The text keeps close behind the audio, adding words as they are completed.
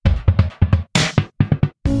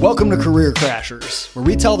Welcome to Career Crashers, where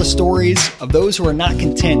we tell the stories of those who are not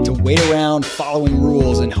content to wait around following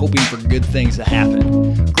rules and hoping for good things to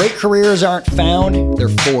happen. Great careers aren't found, they're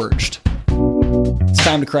forged. It's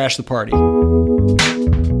time to crash the party.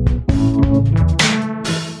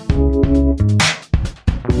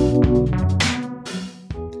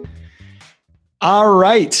 All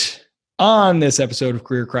right. On this episode of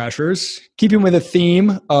Career Crashers, keeping with a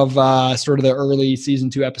theme of sort of the early season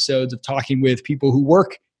 2 episodes of talking with people who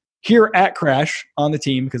work here at Crash on the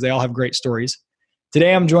team because they all have great stories.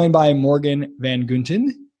 Today I'm joined by Morgan Van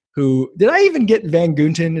Gunten, who, did I even get Van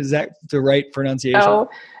Gunten? Is that the right pronunciation? Oh,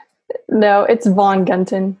 no, it's Von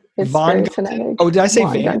Gunten. It's Von very Gunten? phonetic. Oh, did I say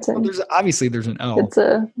Von Van? Gunten. Oh, obviously there's an O.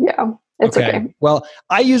 It's okay. Well,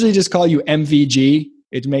 I usually just call you MVG.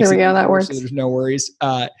 It makes Here we it go. That easier, works. so there's no worries.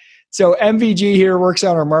 So MVG here works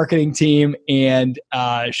on our marketing team, and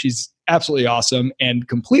she's absolutely awesome and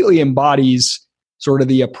completely embodies sort of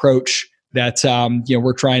the approach that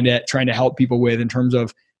we're trying to help people with in terms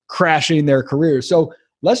of crashing their careers. So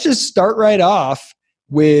let's just start right off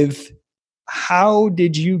with, how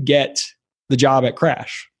did you get the job at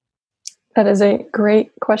Crash? That is a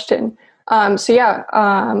great question. I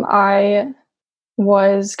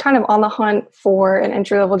was kind of on the hunt for an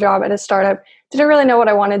entry-level job at a startup. Didn't really know what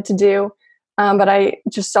I wanted to do, but I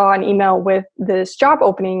just saw an email with this job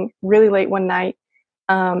opening really late one night.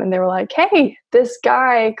 And they were like, hey, this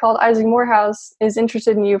guy called Isaac Morehouse is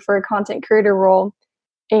interested in you for a content creator role,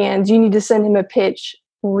 and you need to send him a pitch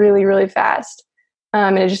really, really fast.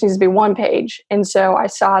 And it just needs to be one page. And so I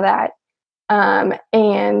saw that,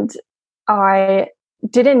 and I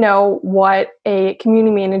didn't know what a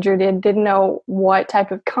community manager didn't know what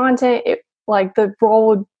type of content the role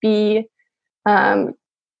would be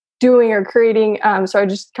doing or creating. So I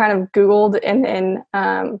just kind of Googled and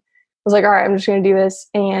then was like, all right, I'm just going to do this,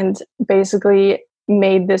 and basically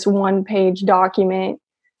made this one-page document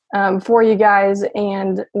for you guys,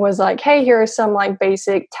 and was like, hey, here are some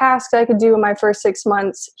basic tasks I could do in my first 6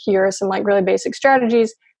 months. Here are some really basic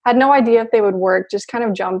strategies. Had no idea if they would work, just kind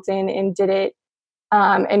of jumped in and did it.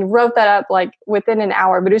 And wrote that up within an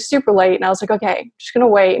hour, but it was super late. And I was like, okay, I'm just going to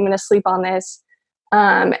wait. I'm going to sleep on this.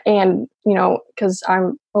 And, because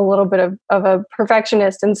I'm a little bit of a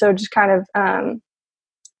perfectionist. And so just kind of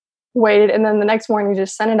waited. And then the next morning,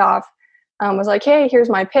 just sent it off. Was like, hey, here's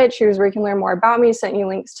my pitch. Here's where you can learn more about me. Sent you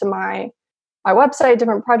links to my website,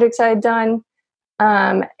 different projects I had done.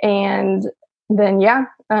 And then,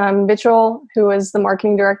 Mitchell, who was the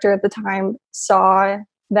marketing director at the time, saw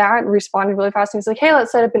that, responded really fast. And he's like, hey,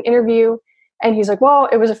 let's set up an interview. And he's like, well,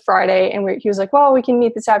 it was a Friday. And he was like, well, we can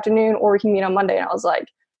meet this afternoon or we can meet on Monday. And I was like,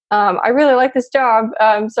 I really like this job.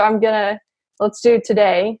 So let's do it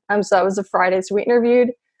today. So that was a Friday. So we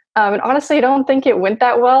interviewed. And honestly, I don't think it went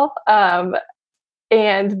that well.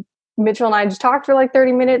 And Mitchell and I just talked for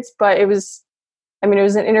 30 minutes, but it was an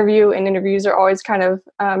interview, and interviews are always kind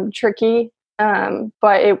of tricky.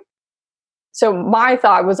 So my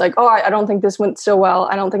thought was like, oh, I don't think this went so well.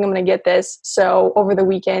 I don't think I'm going to get this. So over the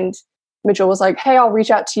weekend, Mitchell was like, hey, I'll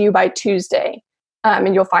reach out to you by Tuesday,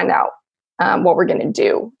 and you'll find out what we're going to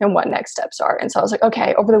do and what next steps are. And so I was like,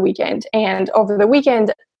 okay, over the weekend. And over the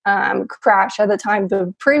weekend, Crash, at the time,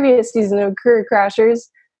 the previous season of Career Crashers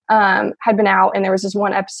had been out, and there was this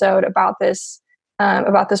one episode about this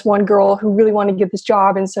one girl who really wanted to get this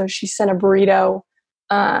job. And so she sent a burrito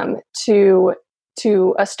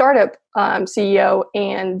to a startup CEO.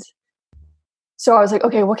 And so I was like,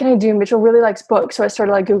 okay, what can I do? Mitchell really likes books. So I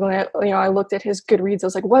started Googling it. I looked at his Goodreads. I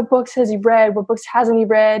was like, what books has he read? What books hasn't he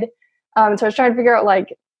read? So I was trying to figure out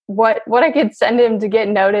what I could send him to get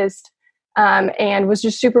noticed, and was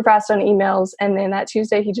just super fast on emails. And then that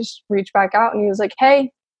Tuesday, he just reached back out and he was like,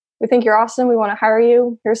 hey, we think you're awesome. We want to hire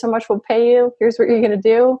you. Here's how much we'll pay you. Here's what you're going to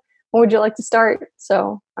do. When would you like to start?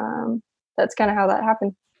 So that's kind of how that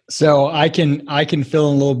happened. So I can fill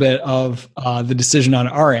in a little bit of the decision on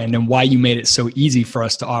our end and why you made it so easy for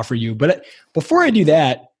us to offer you. But before I do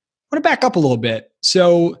that, I want to back up a little bit.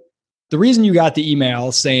 So the reason you got the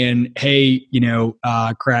email saying, hey,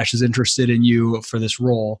 Crash is interested in you for this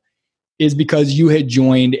role is because you had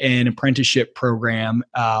joined an apprenticeship program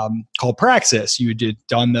called Praxis. You had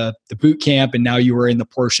done the boot camp, and now you were in the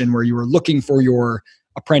portion where you were looking for your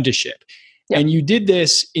apprenticeship. Yep. And you did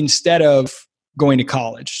this instead of going to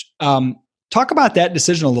college. Talk about that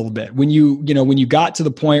decision a little bit. When you got to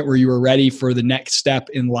the point where you were ready for the next step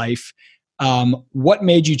in life, what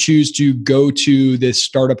made you choose to go to this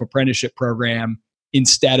startup apprenticeship program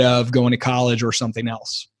instead of going to college or something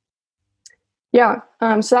else? Yeah.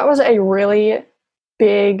 So that was a really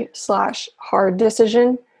big / hard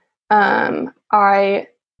decision. I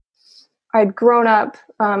I'd grown up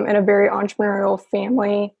in a very entrepreneurial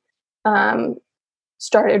family,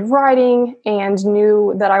 started writing, and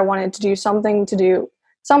knew that I wanted to do something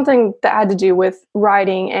that had to do with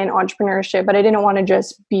writing and entrepreneurship. But I didn't want to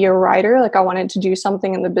just be a writer. Like, I wanted to do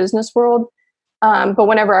something in the business world. But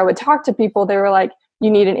whenever I would talk to people, they were like, "You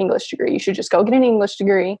need an English degree. You should just go get an English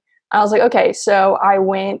degree." I was like, okay. So I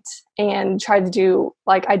went and tried to do,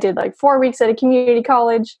 like, I did like 4 weeks at a community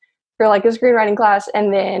college for like a screenwriting class,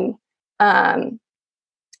 and then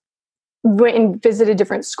went and visited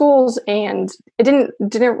different schools, and it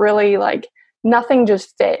didn't really, like, nothing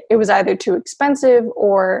just fit. It was either too expensive,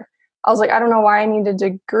 or I was like, I don't know why I need a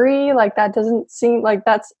degree. Like, that doesn't seem like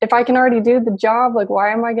if I can already do the job, like,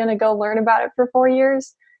 why am I going to go learn about it for 4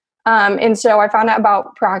 years? And so I found out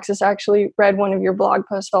about Praxis. I actually read one of your blog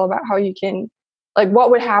posts all about how you can, like,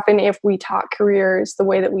 what would happen if we taught careers the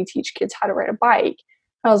way that we teach kids how to ride a bike.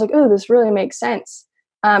 And I was like, oh, this really makes sense.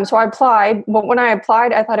 So I applied, but when I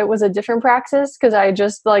applied, I thought it was a different Praxis, because I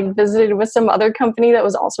just, like, visited with some other company that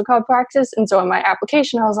was also called Praxis. And so in my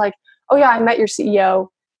application, I was like, oh yeah, I met your CEO.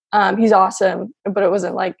 He's awesome. But it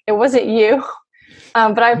wasn't you.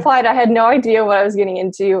 But I applied. I had no idea what I was getting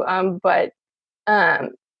into. But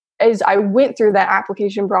as I went through that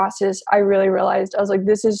application process, I really realized, I was like,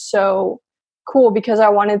 this is so cool, because I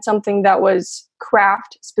wanted something that was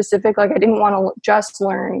craft specific. Like, I didn't want to just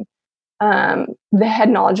learn the head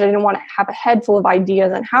knowledge. I didn't want to have a head full of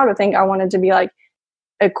ideas on how to think. I wanted to be, like,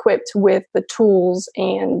 equipped with the tools,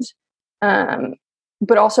 and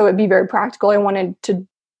but also it'd be very practical. I wanted to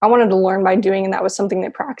learn by doing, and that was something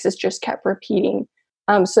that Praxis just kept repeating.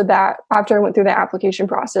 So that after I went through the application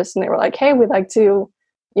process, and they were like, hey, we'd like to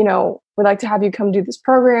have you come do this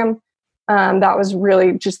program. That was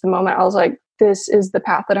really just the moment I was like, this is the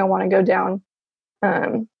path that I want to go down.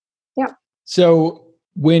 Yeah. So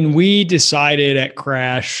when we decided at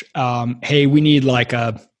Crash, hey, we need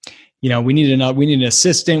we need an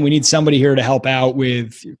assistant. We need somebody here to help out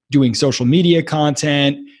with doing social media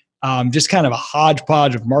content, just kind of a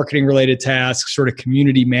hodgepodge of marketing related tasks, sort of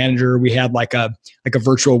community manager. We had like a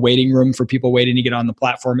virtual waiting room for people waiting to get on the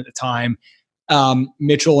platform at the time.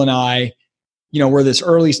 Mitchell and I, we're this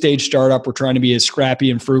early stage startup. We're trying to be as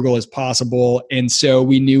scrappy and frugal as possible. And so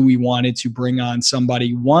we knew we wanted to bring on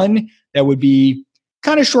somebody, one, that would be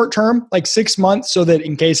kind of short term, like 6 months, so that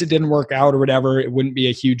in case it didn't work out or whatever, it wouldn't be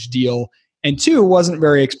a huge deal. And two, wasn't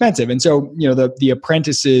very expensive. And so, the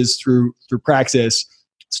apprentices through Praxis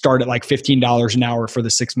start at like $15 an hour for the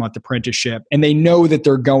 6-month apprenticeship. And they know that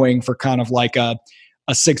they're going for kind of like a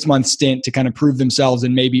 6-month stint to kind of prove themselves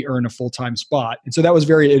and maybe earn a full-time spot. And so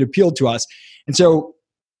it appealed to us. And so,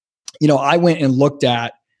 I went and looked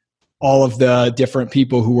at all of the different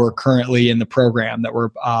people who were currently in the program that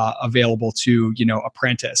were available to,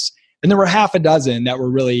 apprentice. And there were half a dozen that were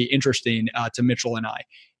really interesting to Mitchell and I.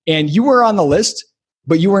 And you were on the list,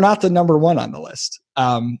 but you were not the number one on the list.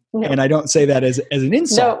 No. And I don't say that as an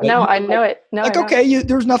insult. No, I know it. No, like, okay,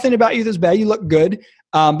 there's nothing about you that's bad. You look good.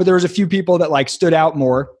 But there was a few people that like stood out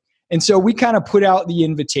more. And so we kind of put out the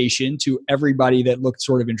invitation to everybody that looked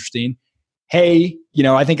sort of interesting. Hey,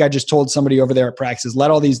 I think I just told somebody over there at Praxis,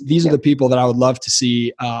 let all these are the people that I would love to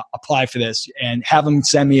see apply for this, and have them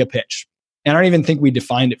send me a pitch. And I don't even think we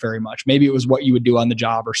defined it very much. Maybe it was what you would do on the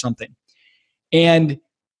job or something. And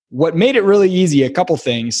what made it really easy, a couple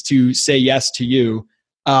things to say yes to you.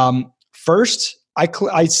 First,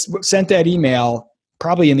 I sent that email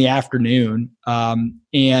probably in the afternoon.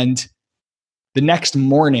 And the next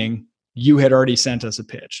morning, you had already sent us a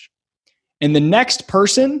pitch. And the next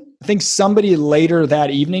person, I think somebody later that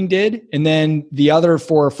evening did. And then the other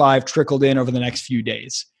 4 or 5 trickled in over the next few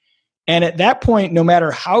days. And at that point, no matter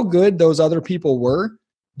how good those other people were,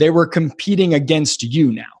 they were competing against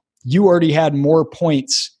you now. You already had more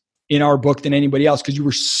points in our book than anybody else because you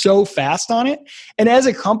were so fast on it. And as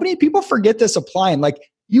a company, people forget this applying. Like,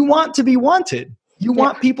 you want to be wanted. You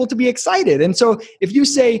want people to be excited. And so if you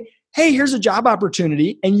say, hey, here's a job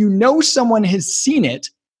opportunity, and someone has seen it,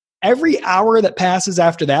 every hour that passes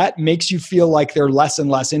after that makes you feel like they're less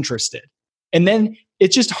and less interested. And then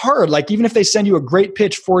it's just hard. Like, even if they send you a great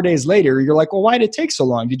pitch 4 days later, you're like, well, why did it take so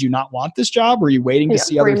long? Did you not want this job? Were you waiting to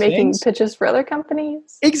see other things? Were you making pitches for other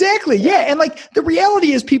companies? Exactly. Yeah. And like, the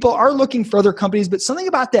reality is people are looking for other companies, but something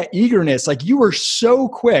about that eagerness, like, you were so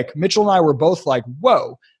quick. Mitchell and I were both like,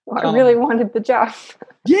 whoa. Well, I really wanted the job.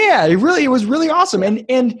 Yeah, it was really awesome.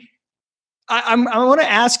 And I want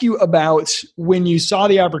to ask you about when you saw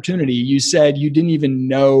the opportunity. You said you didn't even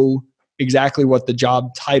know exactly what the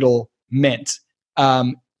job title meant.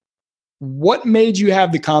 What made you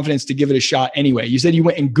have the confidence to give it a shot anyway? You said you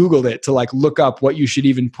went and Googled it to like look up what you should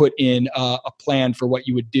even put in a plan for what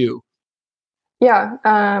you would do. Yeah,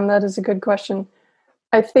 that is a good question.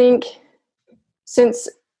 I think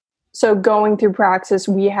going through Praxis,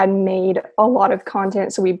 we had made a lot of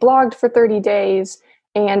content. So we blogged for 30 days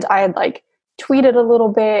and I had like tweeted a little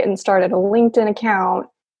bit and started a LinkedIn account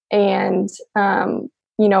and,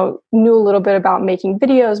 knew a little bit about making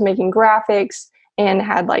videos, making graphics, and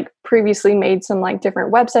had like previously made some like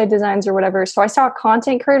different website designs or whatever. So I saw a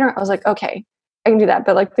content creator. I was like, okay, I can do that.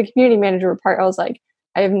 But like the community manager part, I was like,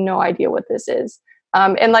 I have no idea what this is.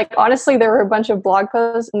 And like, honestly, there were a bunch of blog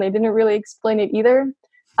posts and they didn't really explain it either.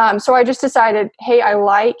 So I just decided, hey, I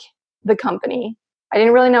like the company. I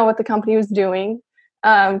didn't really know what the company was doing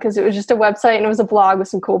because it was just a website and it was a blog with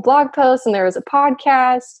some cool blog posts and there was a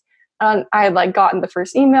podcast. I had like gotten the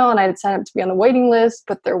first email and I had signed up to be on the waiting list,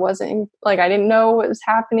 but there wasn't like, I didn't know what was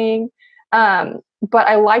happening. But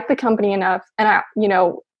I liked the company enough. And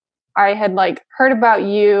I had like heard about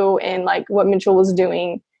you and like what Mitchell was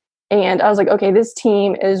doing. And I was like, okay, this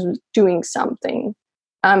team is doing something.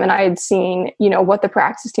 And I had seen, what the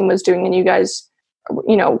Praxis team was doing, and you guys,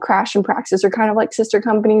 Crash and Praxis are kind of like sister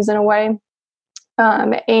companies in a way.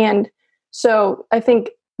 And so I think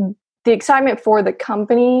the excitement for the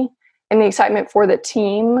company and the excitement for the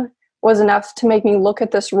team was enough to make me look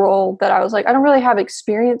at this role that I was like, I don't really have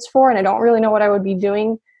experience for, and I don't really know what I would be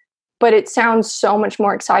doing, but it sounds so much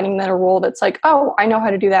more exciting than a role that's like, oh, I know how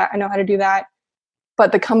to do that. I know how to do that.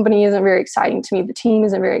 But the company isn't very exciting to me. The team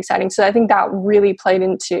isn't very exciting. So I think that really played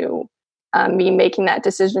into me making that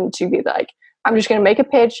decision to be like, I'm just going to make a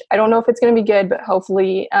pitch. I don't know if it's going to be good, but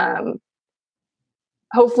hopefully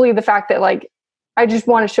the fact that like, I just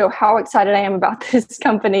want to show how excited I am about this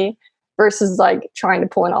company versus like trying to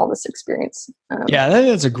pull in all this experience. Yeah,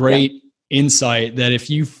 that's a great insight that if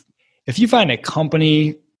you find a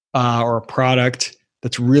company or a product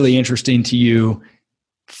that's really interesting to you,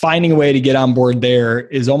 finding a way to get on board there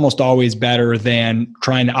is almost always better than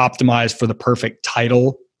trying to optimize for the perfect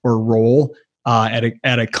title or role at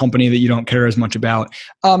a company that you don't care as much about.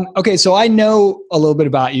 Okay, so I know a little bit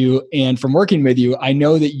about you, and from working with you, I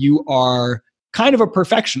know that you are kind of a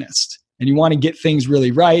perfectionist and you want to get things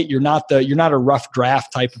really right. You're not a rough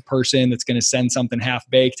draft type of person that's going to send something half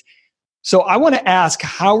baked. So I want to ask,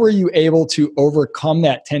 how were you able to overcome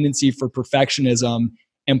that tendency for perfectionism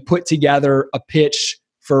and put together a pitch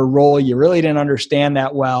for a role you really didn't understand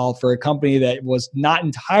that well, for a company that was not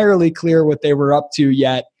entirely clear what they were up to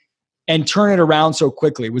yet, and turn it around so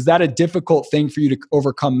quickly? Was that a difficult thing for you to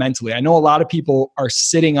overcome mentally? I know a lot of people are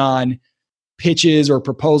sitting on pitches or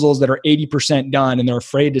proposals that are 80% done and they're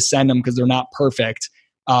afraid to send them because they're not perfect.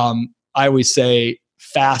 I always say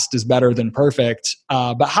fast is better than perfect.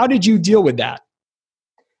 But how did you deal with that?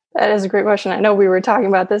 That is a great question. I know we were talking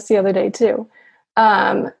about this the other day too.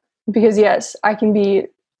 Because yes, I can be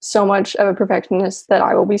so much of a perfectionist that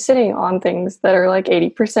I will be sitting on things that are like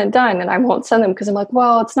 80% done and I won't send them because I'm like,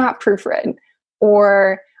 well, it's not proofread,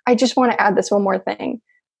 or I just want to add this one more thing.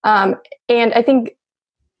 And I think,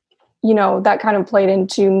 that kind of played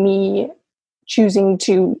into me choosing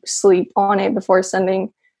to sleep on it before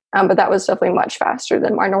sending. But that was definitely much faster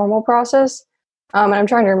than my normal process. And I'm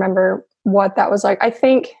trying to remember what that was like. I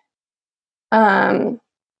think,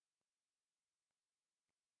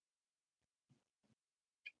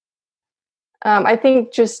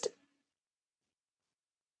 just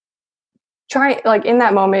trying, like in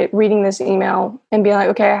that moment, reading this email and being like,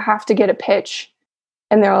 okay, I have to get a pitch.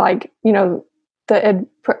 And they're like, the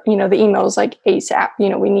email is like ASAP,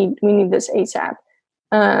 we need this ASAP.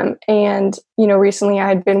 And, recently I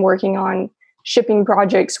had been working on shipping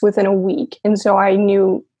projects within a week. And so I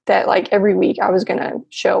knew that like every week I was going to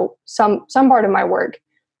show some part of my work.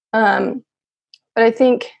 But I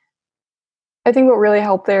think what really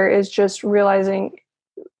helped there is just realizing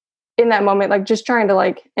in that moment, like just trying to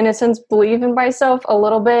like, in a sense, believe in myself a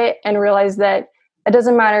little bit and realize that it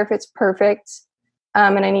doesn't matter if it's perfect.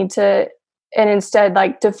 And instead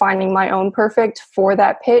like defining my own perfect for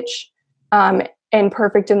that pitch. And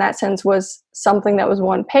perfect in that sense was something that was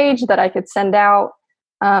one page that I could send out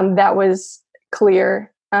that was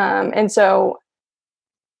clear. And so,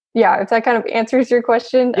 yeah, if that kind of answers your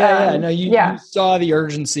question. No, you saw the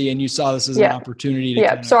urgency and you saw this as an opportunity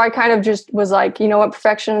to So I kind of just was like, you know what,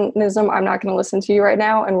 perfectionism, I'm not going to listen to you right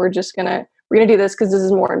now. And we're going to do this because this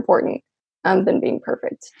is more important than being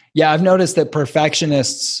perfect. Yeah, I've noticed that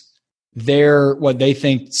perfectionists, what they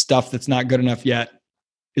think stuff that's not good enough yet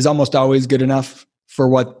is almost always good enough for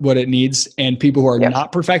what it needs. And people who are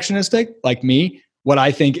not perfectionistic, like me, what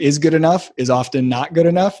I think is good enough is often not good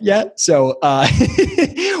enough yet. So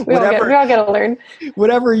we all got to learn.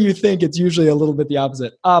 Whatever you think, it's usually a little bit the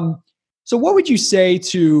opposite. So what would you say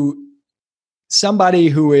to somebody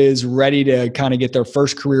who is ready to kind of get their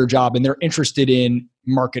first career job and they're interested in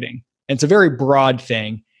marketing. And it's a very broad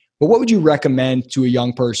thing, but what would you recommend to a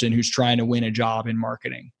young person who's trying to win a job in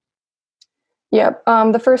marketing? Yep.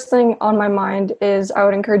 The first thing on my mind is I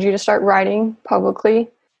would encourage you to start writing publicly.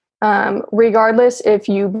 Regardless if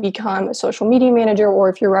you become a social media manager or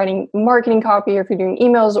if you're writing marketing copy or if you're doing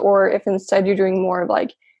emails or if instead you're doing more of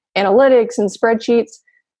like analytics and spreadsheets,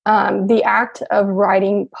 the act of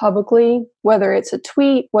writing publicly, whether it's a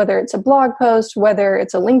tweet, whether it's a blog post, whether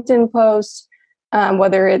it's a LinkedIn post,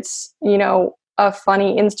 whether it's, a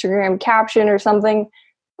funny Instagram caption or something,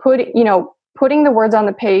 putting the words on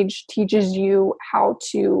the page teaches you how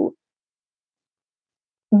to,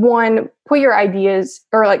 one, put your ideas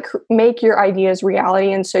or like make your ideas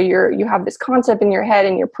reality. And so you have this concept in your head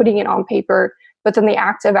and you're putting it on paper, but then the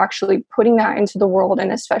act of actually putting that into the world,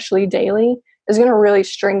 and especially daily, is going to really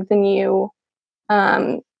strengthen you.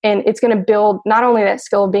 And it's going to build not only that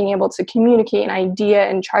skill of being able to communicate an idea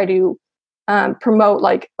and try to promote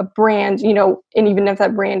like a brand, and even if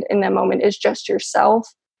that brand in that moment is just yourself,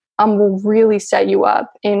 will really set you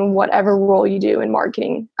up in whatever role you do in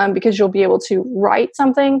marketing, because you'll be able to write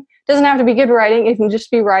something. It doesn't have to be good writing. It can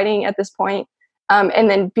just be writing at this point, and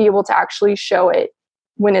then be able to actually show it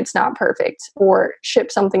when it's not perfect, or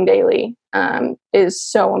ship something daily is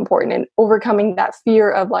so important. And overcoming that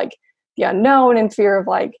fear of like the unknown and fear of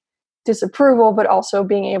like disapproval, but also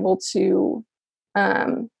being able to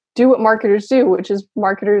do what marketers do, which is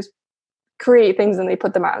marketers create things and they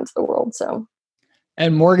put them out into the world. So.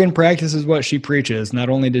 And Morgan practices what she preaches. Not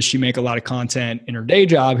only does she make a lot of content in her day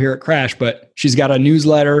job here at Crash, but she's got a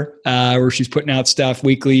newsletter where she's putting out stuff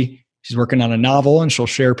weekly. She's working on a novel and she'll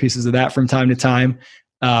share pieces of that from time to time.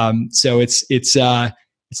 So it's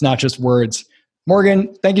not just words.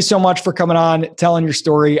 Morgan, thank you so much for coming on, telling your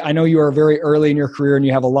story. I know you are very early in your career and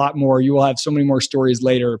you have a lot more. You will have so many more stories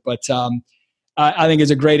later, but I think it's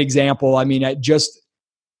a great example. I mean,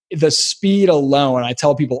 the speed alone, I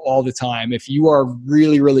tell people all the time, if you are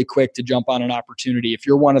really, really quick to jump on an opportunity, if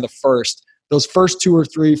you're one of the first, those first 2 or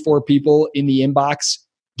 3, 4 people in the inbox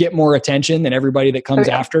get more attention than everybody that comes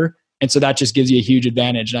after. And so that just gives you a huge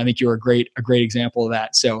advantage. And I think you're a great example of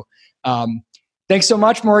that. So thanks so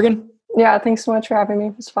much, Morgan. Yeah, thanks so much for having me.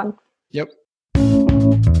 It was fun. Yep.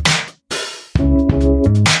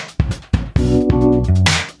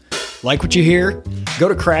 Like what you hear? Go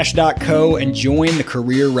to crash.co and join the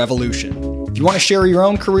career revolution. If you want to share your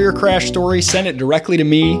own career crash story, send it directly to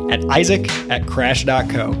me at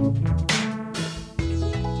isaac@crash.co.